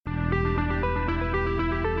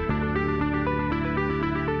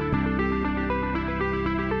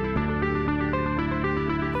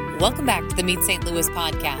Welcome back to the Meet St. Louis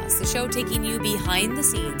podcast, the show taking you behind the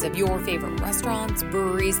scenes of your favorite restaurants,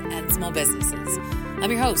 breweries, and small businesses.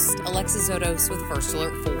 I'm your host, Alexis Zotos with First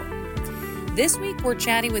Alert 4. This week, we're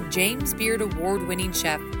chatting with James Beard Award-winning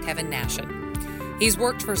chef Kevin Nashan. He's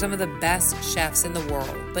worked for some of the best chefs in the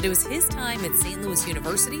world, but it was his time at St. Louis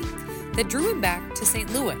University that drew him back to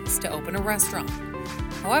St. Louis to open a restaurant.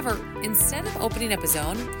 However, instead of opening up his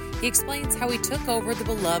own, he explains how he took over the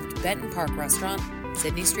beloved Benton Park restaurant,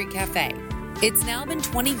 Sidney Street Café. It's now been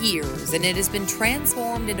 20 years, and it has been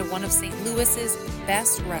transformed into one of St. Louis's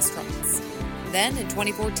best restaurants. Then, in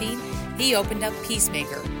 2014, he opened up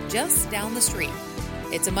Peacemaker, just down the street.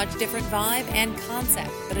 It's a much different vibe and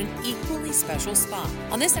concept, but an equally special spot.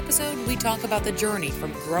 On this episode, we talk about the journey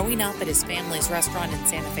from growing up at his family's restaurant in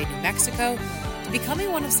Santa Fe, New Mexico, to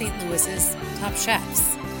becoming one of St. Louis's top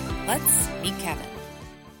chefs. Let's meet Kevin.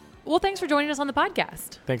 Well, thanks for joining us on the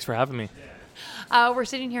podcast. Thanks for having me. We're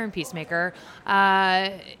sitting here in Peacemaker.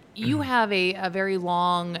 You have a very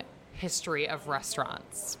long history of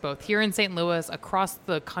restaurants, both here in St. Louis, across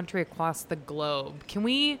the country, across the globe. Can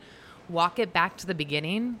we walk it back to the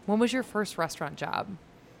beginning? When was your first restaurant job?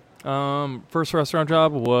 First restaurant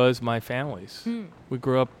job was my family's. We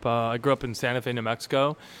grew up. I grew up in Santa Fe, New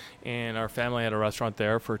Mexico, and our family had a restaurant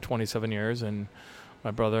there for 27 years. And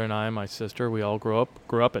my brother and I and my sister, we all grew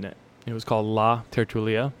up in it. It was called La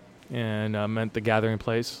Tertulia, and meant the gathering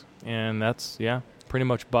place. And that's pretty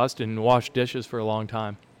much bust and washed dishes for a long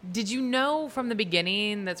time. Did you know from the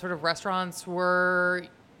beginning that sort of restaurants were,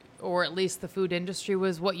 or at least the food industry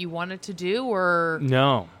was what you wanted to do, or?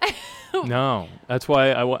 No. No. That's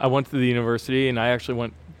why I went to the university, and I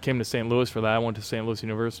actually came to St. Louis for that. I went to St. Louis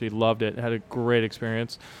University, loved it, had a great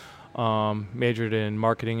experience. Majored in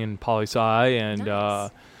marketing and poli-sci, and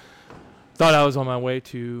nice. Thought I was on my way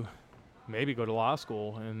to maybe go to law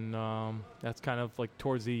school, and that's kind of like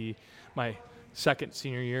towards my second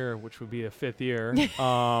senior year, which would be a fifth year.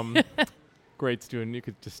 Great student. You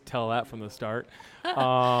could just tell that from the start. You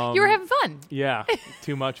were having fun. Yeah,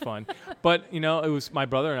 too much fun. But, it was my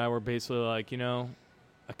brother and I were basically like,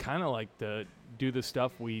 I kind of like to do the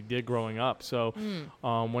stuff we did growing up. So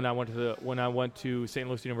when I went to St.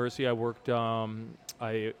 Louis University, I worked,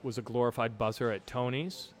 I was a glorified busser at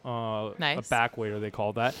Tony's, nice. A back waiter, they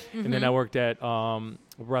called that. Mm-hmm. And then I worked at a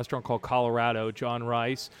restaurant called Colorado. John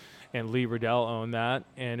Rice and Lee Riddell owned that,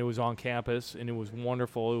 and it was on campus, and it was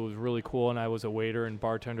wonderful. It was really cool, and I was a waiter and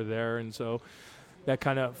bartender there, and so that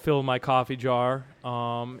kind of filled my coffee jar,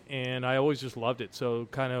 and I always just loved it. So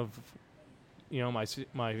kind of,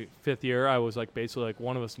 my fifth year, I was like basically like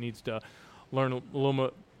one of us needs to learn a little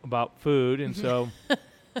bit about food, and so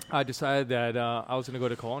I decided that I was going to go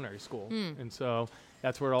to culinary school, and so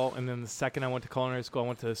that's where and then the second I went to culinary school, I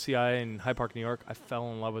went to CI in Hyde Park, New York. I fell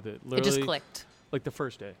in love with it. Literally, it just clicked. Like the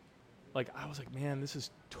first day. Like, I was like, man, this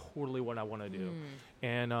is totally what I want to do.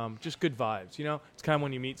 And just good vibes, It's kind of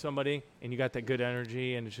when you meet somebody and you got that good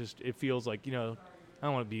energy, and it feels like, I don't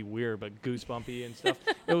want to be weird, but goosebumpy and stuff.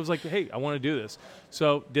 It was like, hey, I want to do this.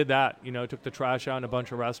 So did that, took the trash out in a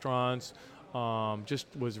bunch of restaurants. Just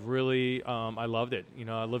was really, I loved it.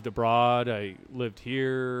 I lived abroad. I lived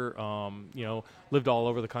here, lived all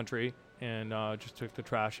over the country, and just took the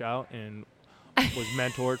trash out and was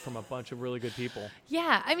mentored from a bunch of really good people.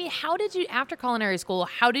 Yeah. I mean, how did you, after culinary school,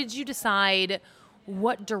 how did you decide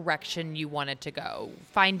what direction you wanted to go?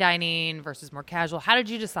 Fine dining versus more casual? How did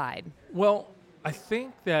you decide? Well, I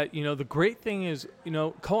think that, the great thing is,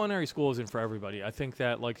 culinary school isn't for everybody. I think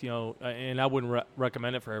that, and I wouldn't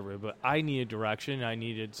recommend it for everybody, but I needed direction. I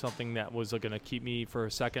needed something that was going to keep me for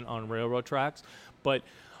a second on railroad tracks. But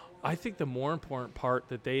I think the more important part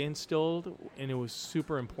that they instilled, and it was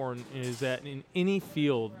super important, is that in any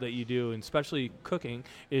field that you do, and especially cooking,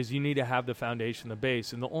 is you need to have the foundation, the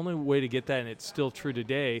base. And the only way to get that, and it's still true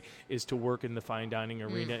today, is to work in the fine dining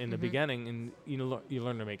arena in the beginning. And, you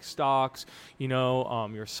learn to make stocks,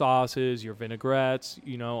 your sauces, your vinaigrettes,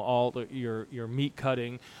 all your meat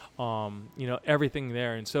cutting, everything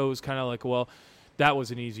there. And so it was kind of like, well, that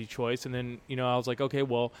was an easy choice. And then, I was like, okay,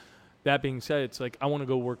 well, that being said, it's like I want to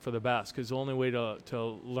go work for the best, because the only way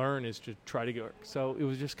to learn is to try to get. So it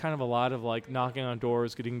was just kind of a lot of like knocking on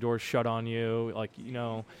doors, getting doors shut on you,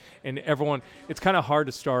 and everyone. It's kind of hard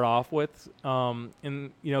to start off with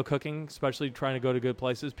in cooking, especially trying to go to good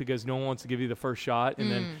places, because no one wants to give you the first shot,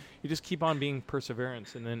 and then you just keep on being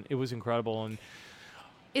perseverance, and then it was incredible. And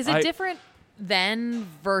is it different then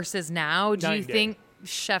versus now? Do you think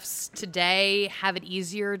chefs today have it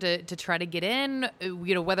easier to try to get in,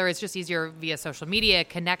 whether it's just easier via social media,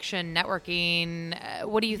 connection, networking?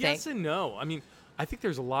 What do you think? Yes and no. I mean, I think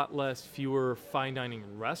there's a lot fewer fine dining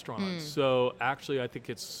restaurants. So actually, I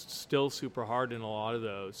think it's still super hard in a lot of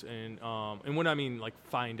those. And when I mean like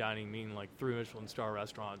fine dining, I mean like 3 Michelin star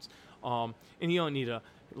restaurants. And you don't need to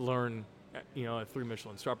learn, a 3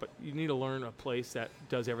 Michelin star, but you need to learn a place that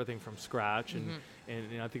does everything from scratch. And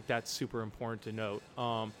I think that's super important to note.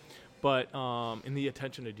 But in the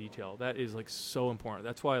attention to detail, that is like so important.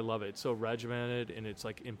 That's why I love it. It's so regimented and it's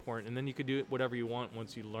like important. And then you could do whatever you want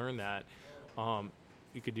once you learn that.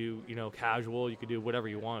 You could do, casual. You could do whatever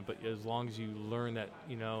you want. But as long as you learn that,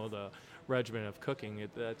 the regimen of cooking,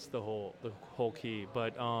 that's the whole key.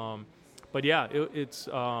 But yeah, it's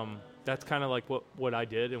that's kind of like what I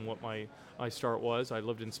did and what my start was. I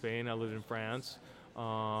lived in Spain. I lived in France.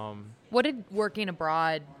 What did working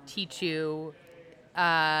abroad teach you?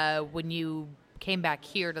 When you came back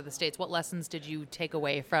here to the States, what lessons did you take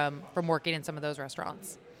away from working in some of those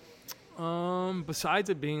restaurants?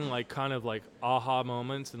 Besides it being like kind of like aha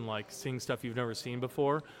moments and like seeing stuff you've never seen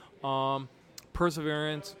before,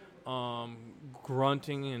 perseverance,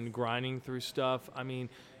 grunting and grinding through stuff. I mean,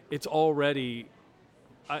 it's already,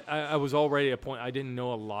 I was already at a point I didn't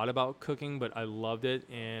know a lot about cooking, but I loved it.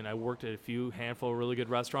 And I worked at a handful of really good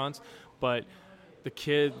restaurants, but the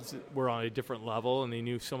kids were on a different level and they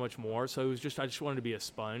knew so much more. So it was I just wanted to be a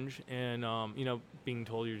sponge and, being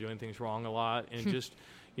told you're doing things wrong a lot and just,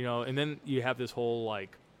 and then you have this whole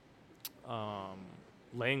like,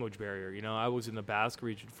 language barrier. I was in the Basque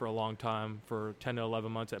region for a long time, for 10 to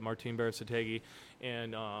 11 months at Martin Berasategui.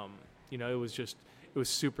 And, it was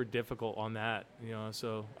super difficult on that,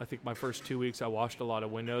 so I think my first 2 weeks I washed a lot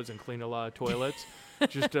of windows and cleaned a lot of toilets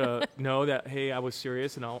just to know that, hey, I was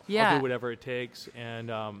serious and I'll do whatever it takes. And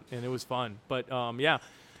it was fun. But I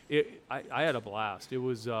had a blast. It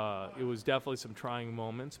was definitely some trying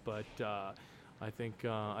moments, but I think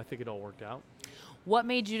it all worked out. What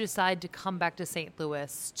made you decide to come back to St.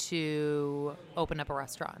 Louis to open up a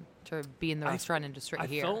restaurant, to be in the restaurant industry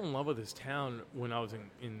here? I fell in love with this town when I was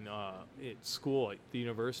in school at the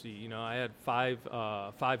university. I had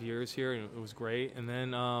 5 years here, and it was great. And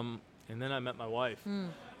then I met my wife.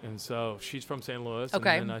 And so she's from St. Louis,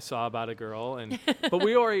 okay. And then I saw about a girl, but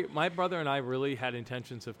my brother and I really had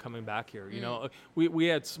intentions of coming back here. We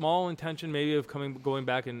had small intention maybe of going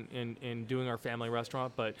back and doing our family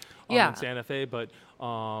restaurant, but in Santa Fe. But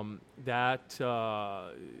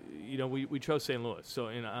we chose St. Louis. So,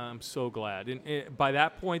 and I'm so glad. And by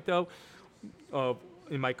that point, though,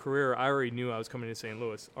 in my career, I already knew I was coming to St.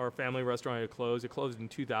 Louis. Our family restaurant had closed. It closed in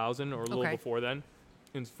 2000 or a little before then,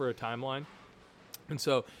 for a timeline. And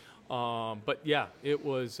so, but yeah, it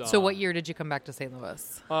was. So what year did you come back to St.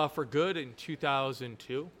 Louis? For good in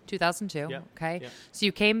 2002. 2002. Yeah. Okay. Yeah. So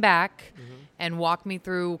you came back and walked me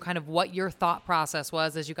through kind of what your thought process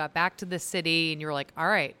was as you got back to the city and you were like, all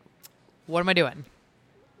right, what am I doing?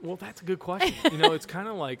 Well, that's a good question. It's kind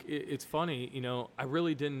of like, it's funny, I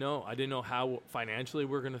really didn't know. I didn't know how financially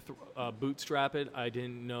we're going to bootstrap it. I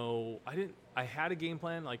had a game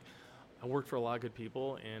plan. Like, I worked for a lot of good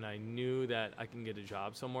people, and I knew that I can get a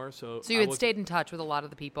job somewhere. So you had stayed in touch with a lot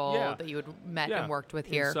of the people that you had met and worked with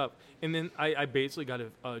here. And then I basically got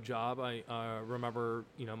a job. I remember,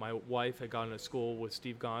 my wife had gone to school with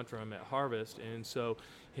Steve Gontram at Harvest, and so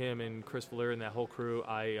him and Chris Valer and that whole crew,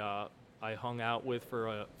 I hung out with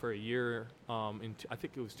for a year. I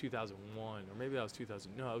think it was 2001, or maybe that was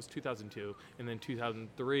 2000. No, it was 2002, and then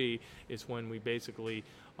 2003 is when we basically.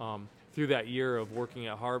 Through that year of working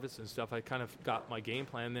at Harvest and stuff, I kind of got my game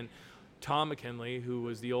plan. Then Tom McKinley, who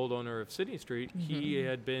was the old owner of Sidney Street, he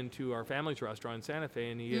had been to our family's restaurant in Santa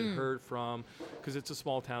Fe, and he had heard from, because it's a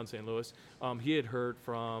small town, St. Louis, he had heard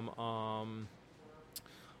from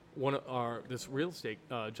this real estate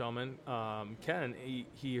gentleman, Ken.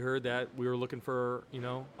 He heard that we were looking for,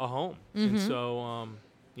 a home. And so,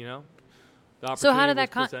 So how did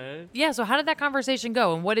So how did that conversation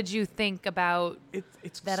go, and what did you think about?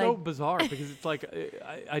 It's that so bizarre because it's like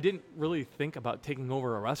I didn't really think about taking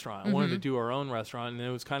over a restaurant. I wanted to do our own restaurant, and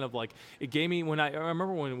it was kind of like it gave me I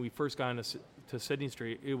remember when we first got to Sidney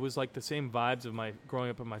Street. It was like the same vibes of my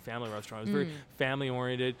growing up in my family restaurant. It was very family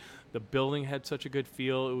oriented. The building had such a good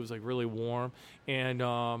feel. It was like really warm, and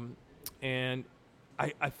I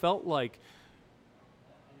felt like.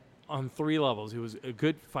 On 3 levels, it was a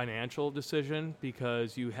good financial decision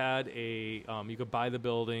because you had you could buy the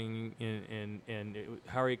building and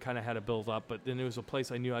Harry kind of had to build up, but then it was a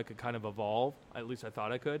place I knew I could kind of evolve. At least I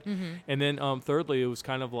thought I could. And then thirdly, it was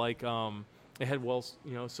kind of like it had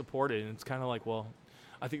supported, and it's kind of like, well,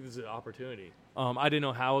 I think this is an opportunity. I didn't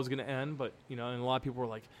know how it was going to end, but and a lot of people were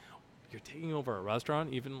like, you're taking over a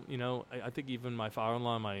restaurant. Even, I think even my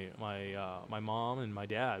father-in-law, my mom and my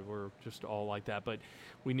dad were just all like that. But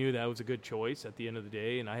we knew that was a good choice at the end of the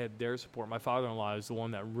day, and I had their support. My father-in-law is the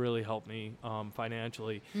one that really helped me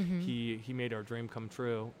financially. He made our dream come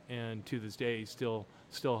true, and to this day, he still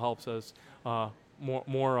helps us.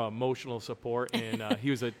 More emotional support, and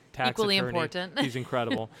he was a tax equally attorney. Important. He's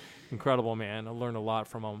incredible man. I learned a lot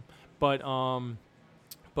from him.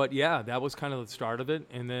 But yeah, that was kind of the start of it.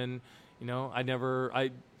 And then,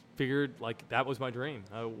 I figured like that was my dream.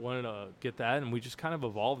 I wanted to get that, and we just kind of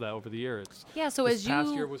evolved that over the years. Yeah. So this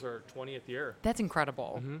past year was our 20th year. That's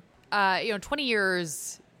incredible. 20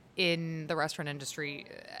 years in the restaurant industry,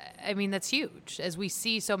 I mean, that's huge. As we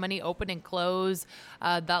see so many open and close,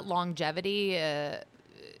 that longevity,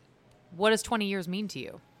 what does 20 years mean to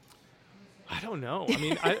you? I don't know. I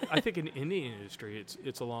mean, I think in the industry,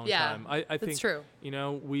 it's a long time. I think that's true.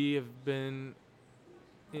 We have been,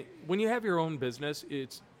 when you have your own business,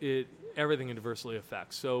 everything adversely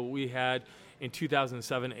affects. So we had in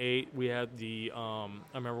 2007-8, we had I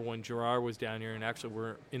remember when Gerard was down here, and actually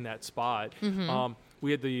we're in that spot. We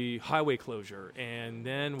had the highway closure, and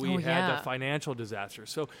then we had the financial disaster.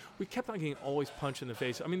 So we kept on getting always punched in the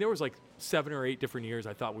face. I mean, there was like 7 or 8 different years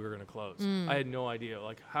I thought we were going to close. I had no idea.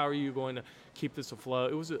 Like, how are you going to keep this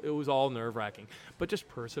afloat? It was all nerve-wracking. But just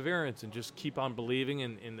perseverance and just keep on believing,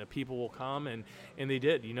 and the people will come, and they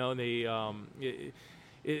did.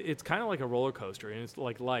 It's kind of like a roller coaster, and it's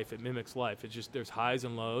like life. It mimics life. It's just there's highs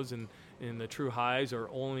and lows, and the true highs are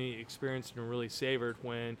only experienced and really savored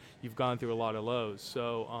when you've gone through a lot of lows.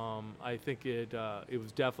 So I think it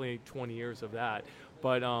was definitely 20 years of that.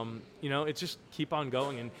 But it's just keep on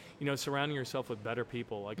going, and surrounding yourself with better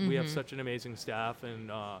people. Like we have such an amazing staff,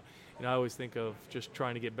 and I always think of just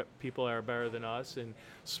trying to get people that are better than us and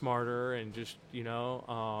smarter, and just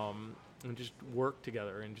and just work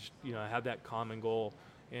together, and just have that common goal.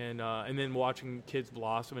 And then watching kids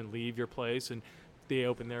blossom and leave your place, and they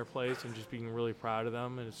open their place, and just being really proud of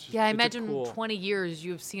them. And it's just, I imagine 20 years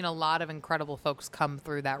you've seen a lot of incredible folks come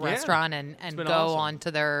through that restaurant and go awesome. On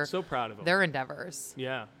to their so proud of them. Their endeavors.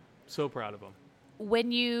 Yeah, so proud of them.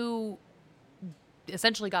 When you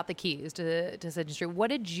essentially got the keys to Sidney Street, what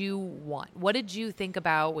did you want? What did you think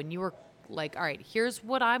about when you were like, all right, here's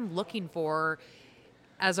what I'm looking for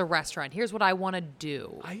as a restaurant. Here's what I want to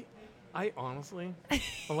do. I honestly,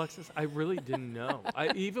 Alexis, I really didn't know.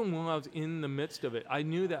 Even when I was in the midst of it, I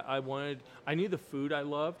knew that I knew the food I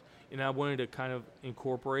loved, and I wanted to kind of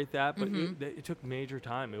incorporate that, but it took major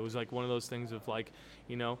time. It was like one of those things of like,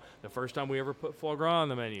 the first time we ever put foie gras on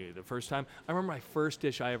the menu, the first time, I remember my first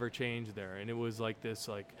dish I ever changed there, and it was like this,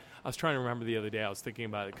 like, I was trying to remember the other day, I was thinking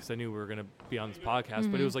about it because I knew we were going to be on this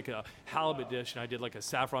podcast, but it was like a halibut dish, and I did like a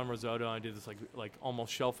saffron risotto, and I did this like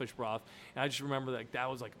almost shellfish broth, and I just remember that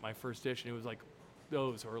was like my first dish, and it was like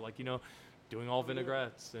those, or like, doing all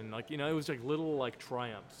vinaigrettes, and like, it was like little like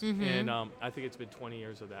triumphs. And I think it's been 20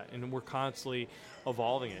 years of that, and we're constantly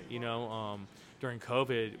evolving it. During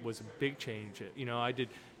COVID, it was a big change. I did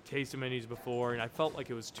tasting menus before, and I felt like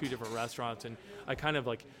it was 2 different restaurants, and I kind of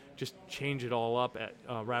like just changed it all up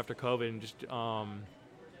right after COVID, and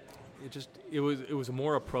it was a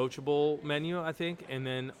more approachable menu, I think, and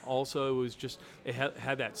then also it was just it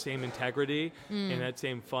had that same integrity and that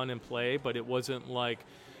same fun and play, but it wasn't like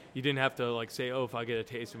you didn't have to like say, oh, if I get a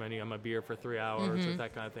tasting menu, I'm gonna be here for 3 hours or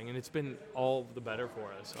that kind of thing. And it's been all the better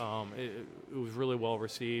for us. It was really well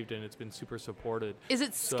received, and it's been super supported. Is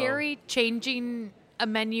it scary changing a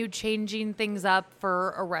menu, changing things up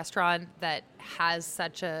for a restaurant that has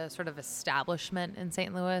such a sort of establishment in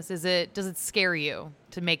St. Louis? Does it scare you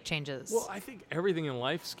to make changes? Well, I think everything in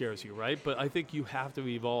life scares you, right? But I think you have to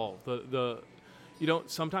evolve.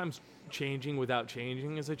 Sometimes changing without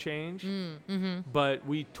changing is a change. But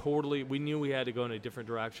we knew we had to go in a different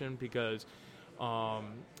direction because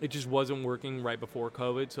it just wasn't working right before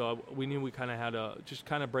COVID. So we knew we kind of had to just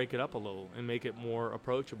kind of break it up a little and make it more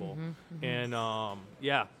approachable. And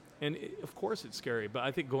of course it's scary, but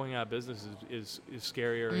I think going out of business is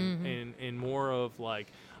scarier and more of like,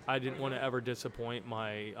 I didn't want to ever disappoint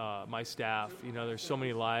my staff. There's so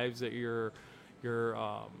many lives that you're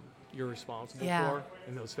responsible for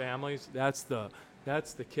in those families. That's the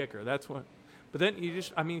kicker. That's what. But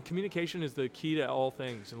then communication is the key to all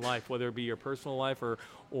things in life, whether it be your personal life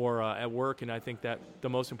or at work. And I think that the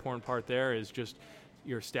most important part there is just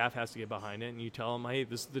your staff has to get behind it, and you tell them, hey,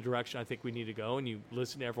 this is the direction I think we need to go, and you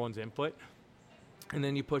listen to everyone's input, and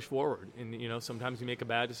then you push forward. And sometimes you make a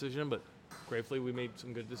bad decision, but gratefully we made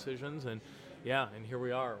some good decisions, and here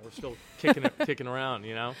we are. We're still kicking around.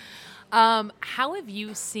 How have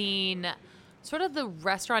you seen sort of the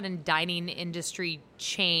restaurant and dining industry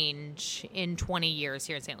change in 20 years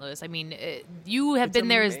here in St. Louis? I mean, you have been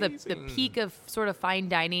there as the peak of sort of fine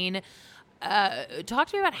dining. Talk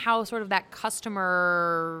to me about how sort of that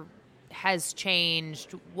customer has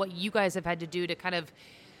changed, what you guys have had to do to kind of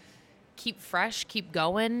keep fresh, keep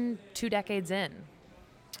going 2 decades in.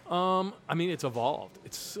 I mean, it's evolved.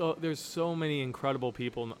 There's so many incredible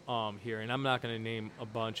people here, and I'm not going to name a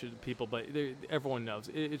bunch of people, but everyone knows.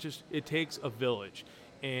 It takes a village,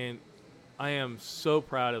 and I am so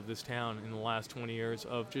proud of this town in the last 20 years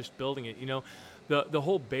of just building it. You know, the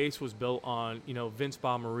whole base was built on, you know, Vince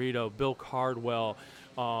Bomarito, Bill Cardwell,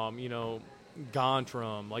 you know,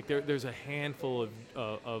 Gontram. Like there's a handful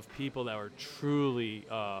of people that are truly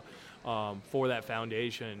for that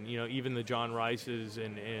foundation, you know, even the John Rices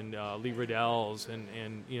and Lee Riddells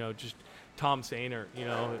and you know, just Tom Sainer, you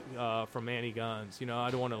know, from Manny Guns. You know, I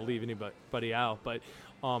don't want to leave anybody out, but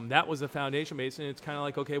that was the foundation base, and it's kind of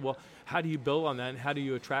like, okay, well, how do you build on that, and how do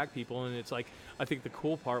you attract people? And it's like, I think the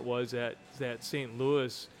cool part was that St.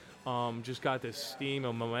 Louis just got this steam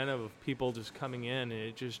and momentum of people just coming in, and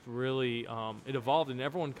it just really it evolved, and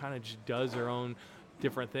everyone kind of just does their own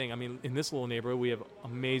different thing. I mean, in this little neighborhood, we have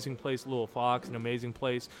amazing place, Little Fox, an amazing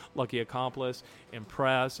place, Lucky Accomplice, and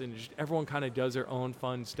Press, and just everyone kind of does their own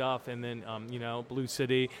fun stuff. And then, you know, Blue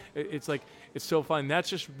City, it's like, it's so fun. That's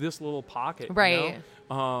just this little pocket, right?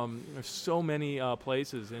 You know? There's so many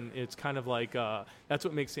places, and it's kind of like that's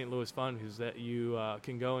what makes St. Louis fun, is that you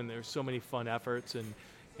can go, and there's so many fun efforts and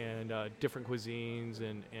different cuisines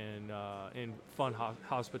and fun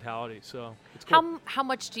hospitality. So it's cool. How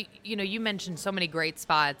much do you know? You mentioned so many great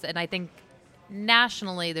spots, and I think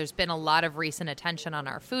nationally there's been a lot of recent attention on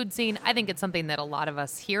our food scene. I think it's something that a lot of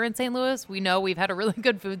us here in St. Louis, we know we've had a really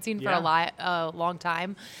good food scene for a long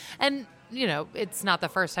time, and you know, it's not the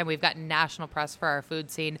first time we've gotten national press for our food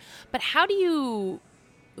scene. But how do you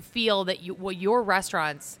feel that your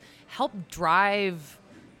restaurants help drive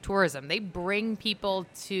tourism? They bring people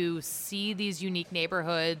to see these unique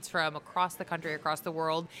neighborhoods from across the country, across the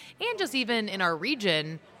world, and just even in our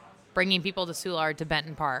region, bringing people to Soulard, to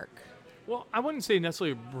Benton Park. Well, I wouldn't say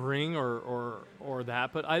necessarily bring or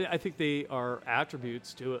that, but I think they are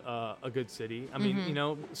attributes to a good city. I mean, you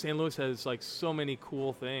know, St. Louis has like so many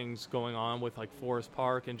cool things going on with like Forest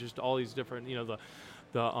Park and just all these different, you know,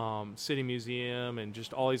 the City Museum and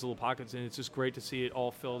just all these little pockets, and it's just great to see it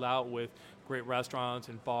all filled out with great restaurants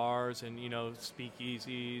and bars and, you know,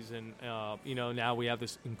 speakeasies, and you know, now we have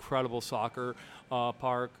this incredible soccer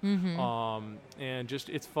park, and just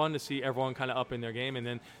it's fun to see everyone kind of up in their game. And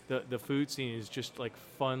then the food scene is just like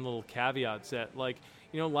fun little caveats that, like,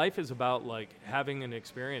 you know, life is about like having an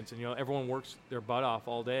experience, and you know, everyone works their butt off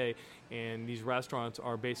all day, and these restaurants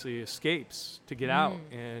are basically escapes to get out.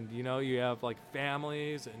 And you know, you have like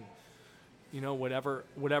families and, you know, whatever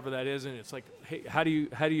that is, and it's like, hey, how do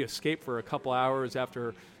you escape for a couple hours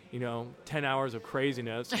after, you know, 10 hours of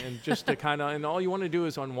craziness, and just to kind of, and all you want to do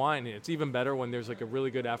is unwind. And it's even better when there's like a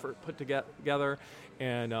really good effort put together,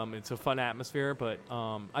 and it's a fun atmosphere. But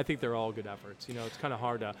I think they're all good efforts. You know, it's kind of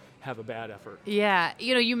hard to have a bad effort. Yeah,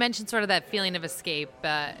 you know, you mentioned sort of that feeling of escape.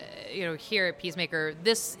 You know, here at Peacemaker,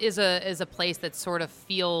 this is a place that sort of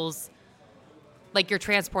feels like you're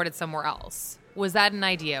transported somewhere else. Was that an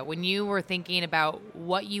idea when you were thinking about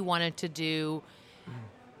what you wanted to do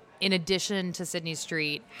in addition to Sidney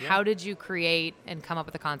Street? Yeah. How did you create and come up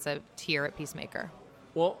with the concept here at Peacemaker?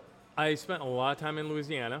 Well, I spent a lot of time in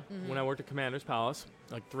Louisiana when I worked at Commander's Palace,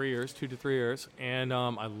 like 2 to 3 years, and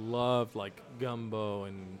I loved like gumbo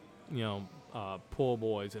and, you know, po'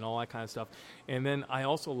 boys and all that kind of stuff. And then I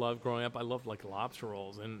also loved, growing up, I loved like lobster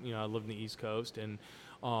rolls, and you know, I lived in the East Coast, and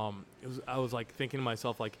I was like thinking to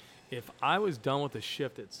myself, like, if I was done with the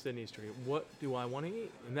shift at Sidney Street, what do I want to eat?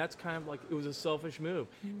 And that's kind of like, it was a selfish move.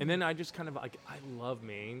 And then I just kind of like, I love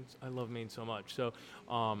Maine so much. So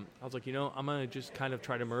I was like, you know, I'm going to just kind of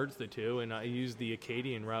try to merge the two. And I used the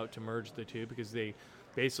Acadian route to merge the two, because they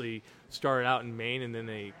basically started out in Maine, and then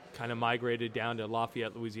they kind of migrated down to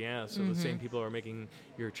Lafayette, Louisiana. So the same people who are making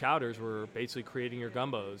your chowders were basically creating your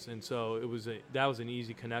gumbos. And so that was an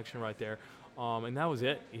easy connection right there. And that was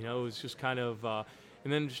it. You know, it was just kind of,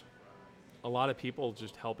 and then just a lot of people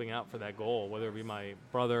just helping out for that goal, whether it be my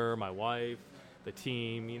brother, my wife, the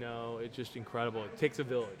team. You know, it's just incredible. It takes a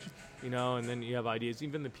village, you know, and then you have ideas.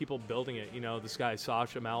 Even the people building it, you know, this guy,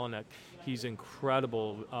 Sasha Malinek, he's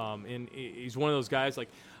incredible. And he's one of those guys, like,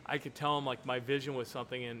 I could tell him, like, my vision was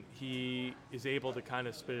something, and he is able to kind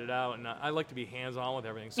of spit it out. And I like to be hands-on with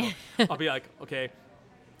everything. So I'll be like, okay,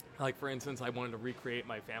 Like, for instance, I wanted to recreate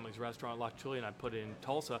my family's restaurant, La Chile, and I put it in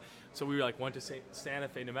Tulsa. So we like went to Santa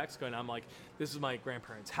Fe, New Mexico, and I'm like, this is my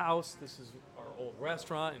grandparents' house. This is our old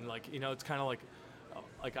restaurant. And like, it's kind of like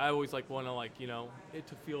I always like want to like, it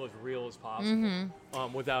to feel as real as possible,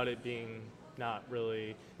 without it being not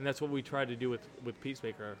really. And that's what we tried to do with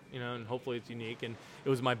Peacemaker, and hopefully it's unique. And it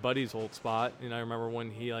was my buddy's old spot. And I remember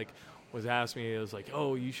when he like was asking me, it was like,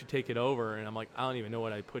 oh, you should take it over. And I'm like, I don't even know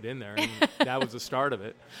what I put in there. And that was the start of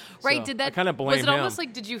it. Right. So Did that, I kind of blame was it him. almost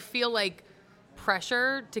like, did you feel like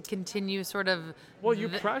pressure to continue sort of? Well, you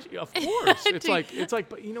pressure, of course. It's like,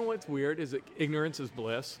 but you know what's weird is that ignorance is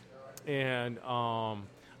bliss. And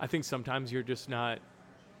I think sometimes you're just not,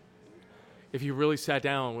 if you really sat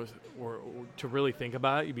down with, or to really think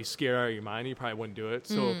about it, you'd be scared out of your mind. You probably wouldn't do it.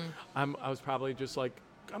 So I was probably just like,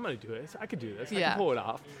 I'm going to do it. I could do this. I can pull it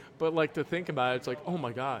off. But like to think about it, it's like, oh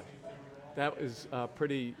my God, that is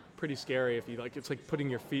pretty scary. If you like, it's like putting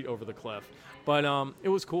your feet over the cliff. But it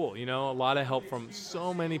was cool. A lot of help from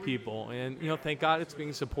so many people, and thank God it's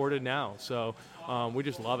being supported now. So we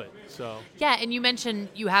just love it. So yeah, and you mentioned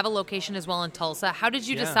you have a location as well in Tulsa. How did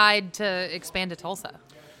you decide to expand to Tulsa?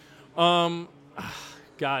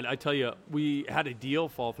 God, I tell you, we had a deal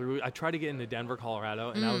fall through. I tried to get into Denver,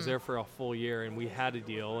 Colorado, and I was there for a full year, and we had a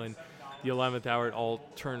deal, and the 11th hour it all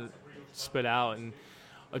spit out, and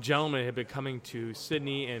a gentleman had been coming to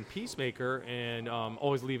Sydney and Peacemaker and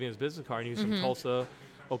always leaving his business card, and he was from Tulsa,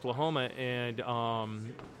 Oklahoma, and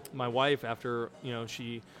my wife, after,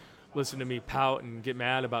 she listened to me pout and get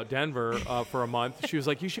mad about Denver for a month, she was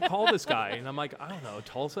like, you should call this guy. And I'm like, I don't know,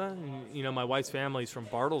 Tulsa? And, my wife's family's from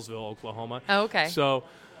Bartlesville, Oklahoma. Oh, okay. So,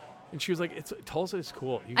 and she was like, Tulsa is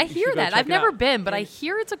cool. I hear that. I've never been, but I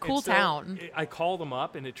hear it's a cool town. I called him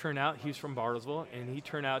up, and it turned out he's from Bartlesville, and he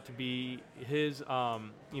turned out to be his,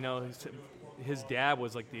 his dad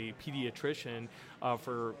was like the pediatrician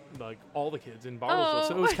for like all the kids in Bartlesville.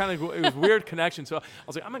 So it was kind of, it was a weird connection. So I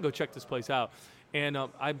was like, I'm going to go check this place out. And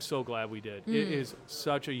I'm so glad we did. It is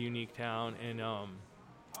such a unique town, and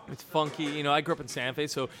it's funky. I grew up in Santa Fe,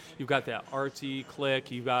 so you've got that artsy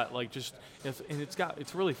clique. You've got like just, and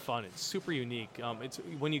it's really fun. It's super unique. It's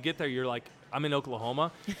when you get there, you're like, I'm in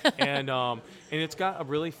Oklahoma, and it's got a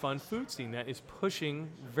really fun food scene that is pushing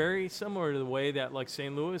very similar to the way that like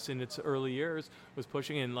St. Louis in its early years was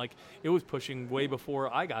pushing, and like it was pushing way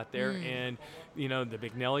before I got there. And the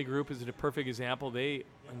McNelly Group is a perfect example. They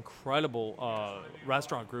incredible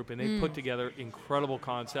restaurant group, and they put together incredible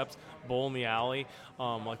concepts. Bowl in the Alley,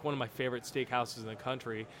 like one of my favorite steakhouses in the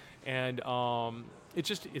country, and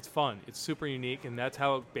it's fun. It's super unique, and that's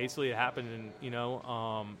how it basically happened.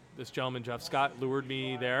 And this gentleman Jeff Scott lured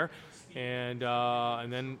me there, and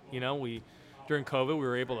then we during COVID we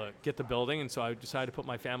were able to get the building, and so I decided to put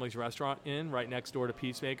my family's restaurant in right next door to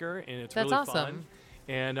Peacemaker, and it's really awesome. Fun.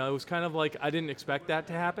 And it was kind of like I didn't expect that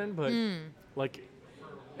to happen, but like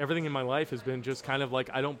everything in my life has been just kind of like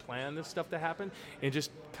I don't plan this stuff to happen. It just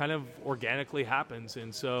kind of organically happens,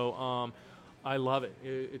 and so I love it.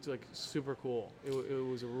 It's like super cool.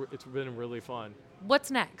 It's been really fun. What's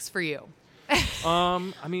next for you?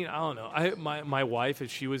 I don't know. My wife, if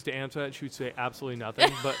she was to answer that, she would say absolutely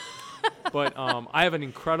nothing. But I have an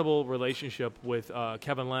incredible relationship with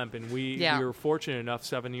Kevin Lemp, and we were fortunate enough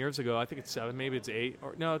 7 years ago. I think it's 7, maybe it's 8,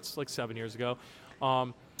 or no, it's like 7 years ago.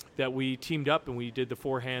 That we teamed up and we did the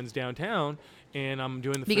Four Hands downtown, and I'm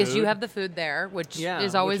doing the because food. You have the food there, which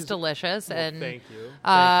is always delicious, and thank you.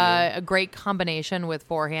 A great combination with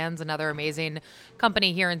Four Hands, another amazing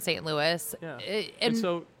company here in St. Louis. Yeah. And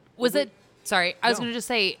so was it? Sorry, I was going to just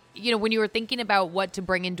say, when you were thinking about what to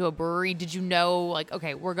bring into a brewery, did you know, like,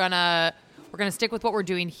 okay, we're gonna stick with what we're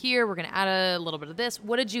doing here. We're gonna add a little bit of this.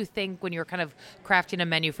 What did you think when you were kind of crafting a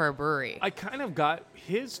menu for a brewery? I kind of got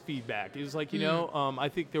his feedback. He was like, I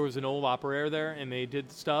think there was an old operator there, and they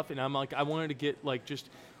did stuff, and I'm like, I wanted to get like just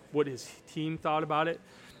what his team thought about it.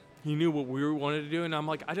 He knew what we wanted to do, and I'm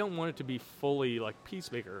like, I don't want it to be fully like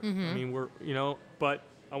Peacemaker. I mean, we're but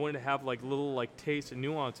I wanted to have like little like tastes and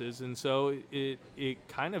nuances, and so it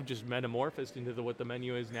kind of just metamorphosed into what the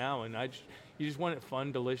menu is now, and you just want it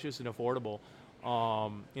fun, delicious, and affordable,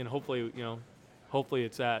 and hopefully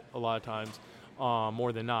it's that a lot of times,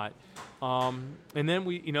 more than not. And then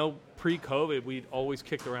we, pre-COVID, we'd always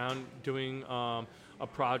kicked around doing a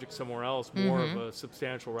project somewhere else, more of a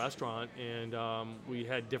substantial restaurant, and we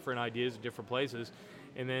had different ideas at different places.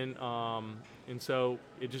 And then, and so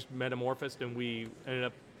it just metamorphosed, and we ended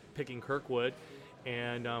up picking Kirkwood.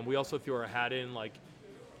 And we also threw our hat in like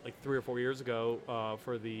 3 or 4 years ago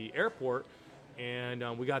for the airport,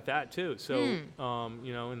 and we got that too. So, in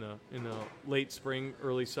the late spring,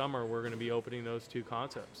 early summer, we're going to be opening those two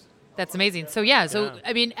concepts. That's amazing. So,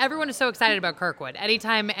 I mean, everyone is so excited about Kirkwood.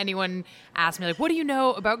 Anytime anyone asks me, like, what do you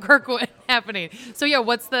know about Kirkwood happening? So,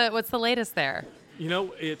 what's the latest there?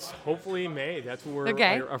 It's hopefully May. That's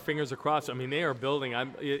where our fingers are crossed. I mean, they are building.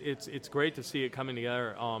 It's great to see it coming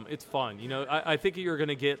together. It's fun. I think you're going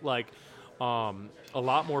to get like a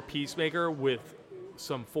lot more Peacemaker with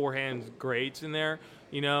some forehand grades in there.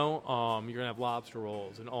 You're going to have lobster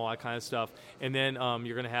rolls and all that kind of stuff. And then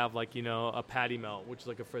you're going to have like, a patty melt, which is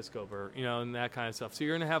like a Frisco burger, and that kind of stuff. So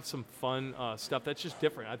you're going to have some fun stuff that's just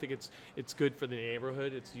different. I think it's good for the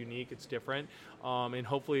neighborhood. It's unique. It's different. And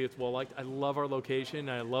hopefully it's well liked. I love our location.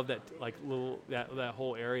 I love that like that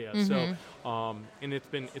whole area. Mm-hmm. So and it's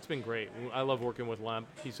been great. I love working with Lemp.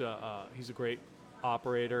 He's a great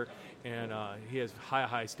operator, and he has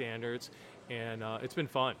high standards. And it's been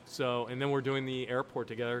fun. So, and then we're doing the airport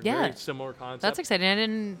together. Yeah. Very similar concept. That's exciting.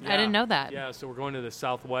 I didn't know that. Yeah. So we're going to the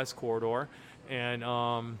Southwest corridor, and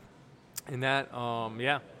that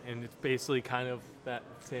and it's basically kind of that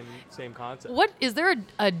same concept. What is there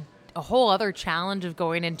a whole other challenge of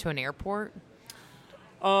going into an airport?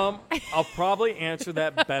 I'll probably answer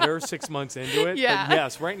that better 6 months into it. Yeah. But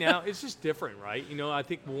yes, right now it's just different, right? I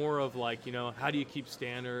think more of like, how do you keep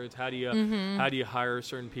standards? How do you hire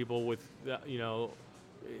certain people with,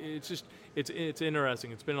 it's just, it's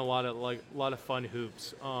interesting. It's been a lot of fun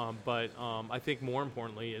hoops. But I think more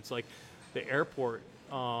importantly, it's like the airport,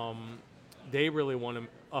 they really want to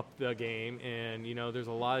up the game, and there's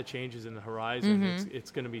a lot of changes in the horizon. Mm-hmm.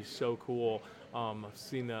 It's going to be so cool. I've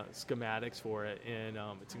seen the schematics for it, and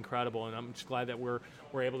it's incredible. And I'm just glad that we're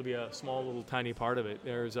able to be a small, little, tiny part of it.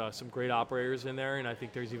 There's some great operators in there, and I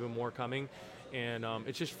think there's even more coming. And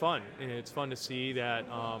it's just fun, and it's fun to see that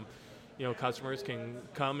customers can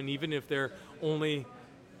come, and even if they're only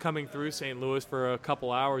coming through St. Louis for a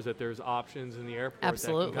couple hours, that there's options in the airport.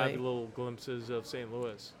 Absolutely. That can kind of be little glimpses of St.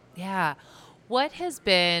 Louis. Yeah. What has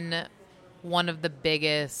been one of the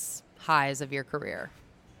biggest highs of your career?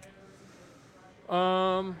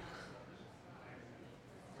 I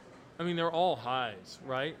mean, they're all highs,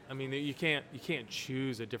 right? I mean, you can't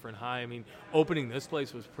choose a different high. I mean, opening this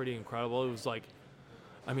place was pretty incredible. It was like,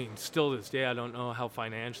 I mean, still to this day, I don't know how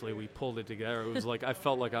financially we pulled it together. It was like I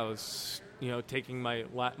felt like I was, taking my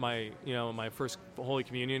first Holy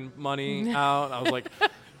Communion money out. I was like,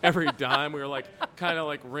 every dime we were like kind of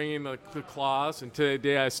like wringing the cloths, and to the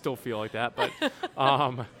day I still feel like that. But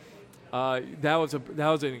that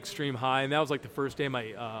was an extreme high, and that was like the first day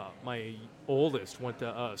my oldest went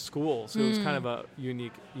to school, so it was kind of a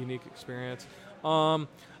unique experience.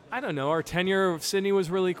 I don't know. Our 10-year of Sidney was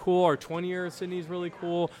really cool. Our 20-year of Sidney is really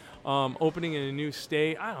cool. Opening in a new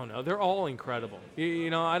state, I don't know. They're all incredible.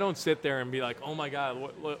 I don't sit there and be like, oh my God,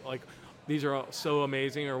 what, like these are so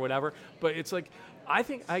amazing or whatever. But it's like, I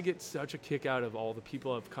think I get such a kick out of all the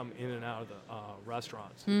people that have come in and out of the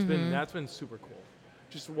restaurants. That's been super cool.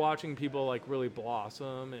 Just watching people like really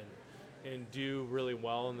blossom and do really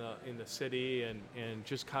well in the city, and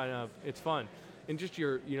just kind of, it's fun. And just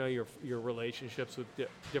your relationships with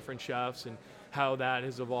different chefs and how that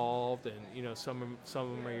has evolved, and some of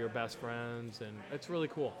them are your best friends, and it's really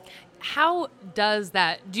cool. How does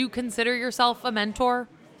that? Do you consider yourself a mentor?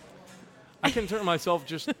 I consider myself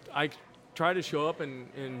I try to show up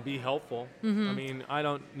and be helpful. Mm-hmm. I mean, I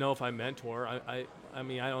don't know if I mentor. I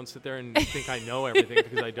mean, I don't sit there and think I know everything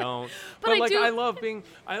because I don't. But like, I love being.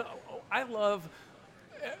 I love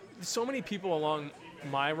so many people along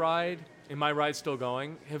my ride, and my ride's still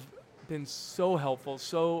going, have been so helpful.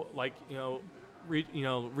 So like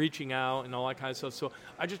reaching out and all that kind of stuff. So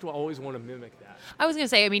I just always want to mimic that. I was going to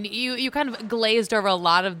say, I mean, you kind of glazed over a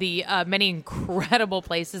lot of the many incredible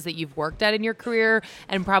places that you've worked at in your career,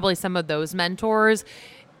 and probably some of those mentors.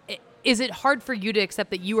 Is it hard for you to accept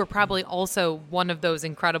that you were probably also one of those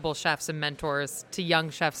incredible chefs and mentors to young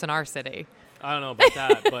chefs in our city? I don't know about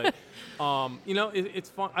that, but it's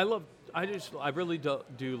fun. I really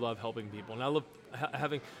do love helping people, and I love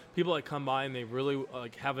having people that come by and they really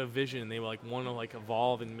like have a vision, and they like want to like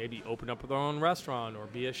evolve and maybe open up their own restaurant or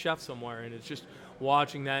be a chef somewhere. And it's just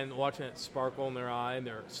watching that sparkle in their eye, and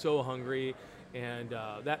they're so hungry, and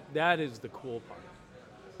that is the cool part.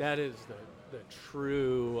 That is the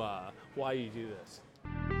true why you do this.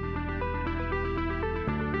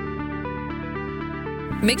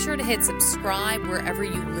 Make sure to hit subscribe wherever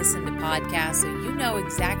you listen to podcasts so you know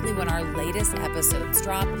exactly when our latest episodes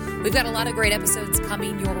drop. We've got a lot of great episodes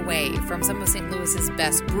coming your way, from some of St. Louis's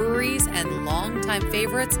best breweries and longtime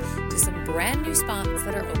favorites to some brand new spots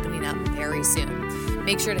that are opening up very soon.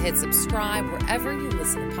 Make sure to hit subscribe wherever you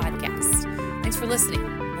listen to podcasts. Thanks for listening.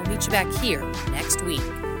 We'll meet you back here next week.